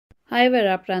Hi,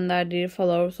 Veraprenler, dear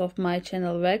followers of my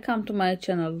channel. Welcome to my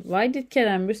channel. Why did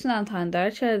Kerem, Bursin and Hande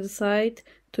Ercel decide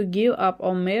to give up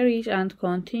on marriage and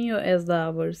continue as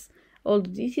lovers? All the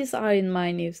details are in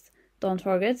my news. Don't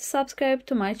forget to subscribe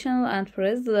to my channel and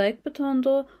press the like button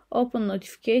to open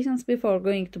notifications before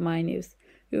going to my news.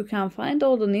 You can find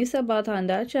all the news about Hande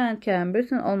Ercel and Kerem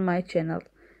Bursin on my channel.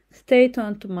 Stay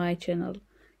tuned to my channel.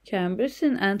 Kerem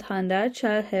Bursin and Hande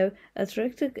Ercel have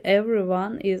attracted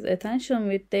everyone's attention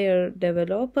with their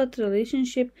developed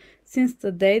relationship since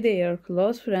the day their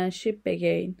close friendship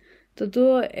began. The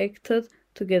duo acted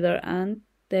together and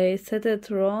they set a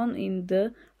throne in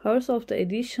the hearts of the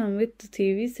edition with the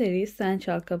TV series Sen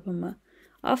Çal Kapımı.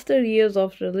 After years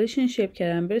of relationship,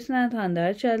 Kerem Bursin and Hande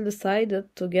Ercel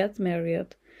decided to get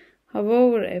married.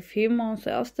 However, a few months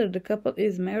after the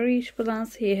couple's marriage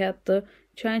plans, he had to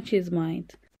change his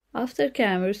mind. After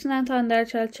Kerem Bursin and Hande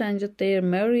Ercel changed their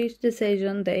marriage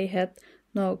decision, they had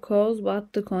no cause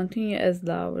but to continue as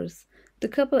lovers. The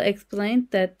couple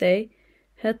explained that they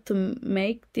had to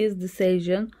make this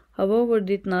decision, however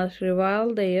did not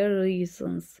reveal their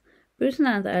reasons. Bursin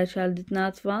and Ercel did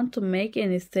not want to make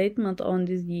any statement on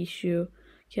this issue.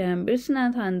 Kerem Bursin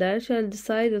and Hande Ercel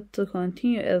decided to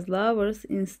continue as lovers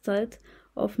instead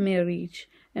of marriage.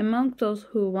 Among those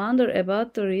who wonder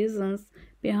about the reasons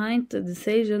behind the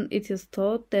decision, it is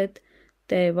thought that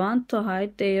they want to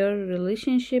hide their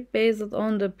relationship based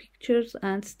on the pictures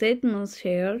and statements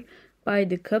shared by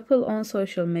the couple on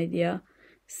social media.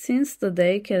 Since the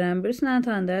day Kerem Bursin and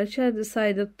Hande Ercel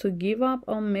decided to give up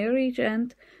on marriage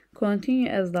and continue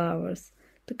as lovers,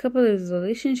 the couple's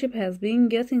relationship has been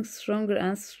getting stronger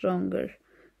and stronger.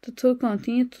 The two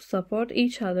continue to support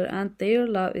each other and their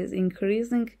love is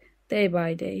increasing day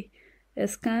by day,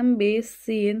 as can be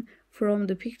seen from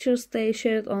the pictures they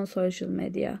shared on social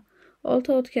media.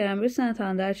 Although Kerem Bursin and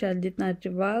Hande Ercel did not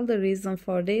reveal the reason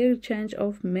for their change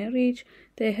of marriage,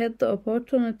 they had the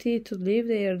opportunity to live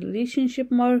their relationship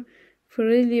more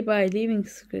freely by living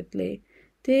secretly.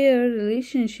 Their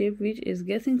relationship, which is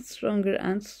getting stronger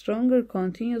and stronger,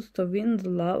 continues to win the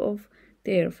love of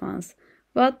their fans.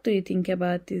 What do you think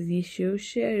about this issue?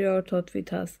 Share your thoughts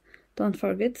with us. Don't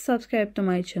forget to subscribe to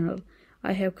my channel.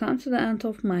 I have come to the end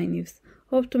of my news.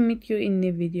 Hope to meet you in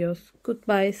new videos.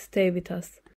 Goodbye, stay with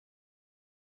us.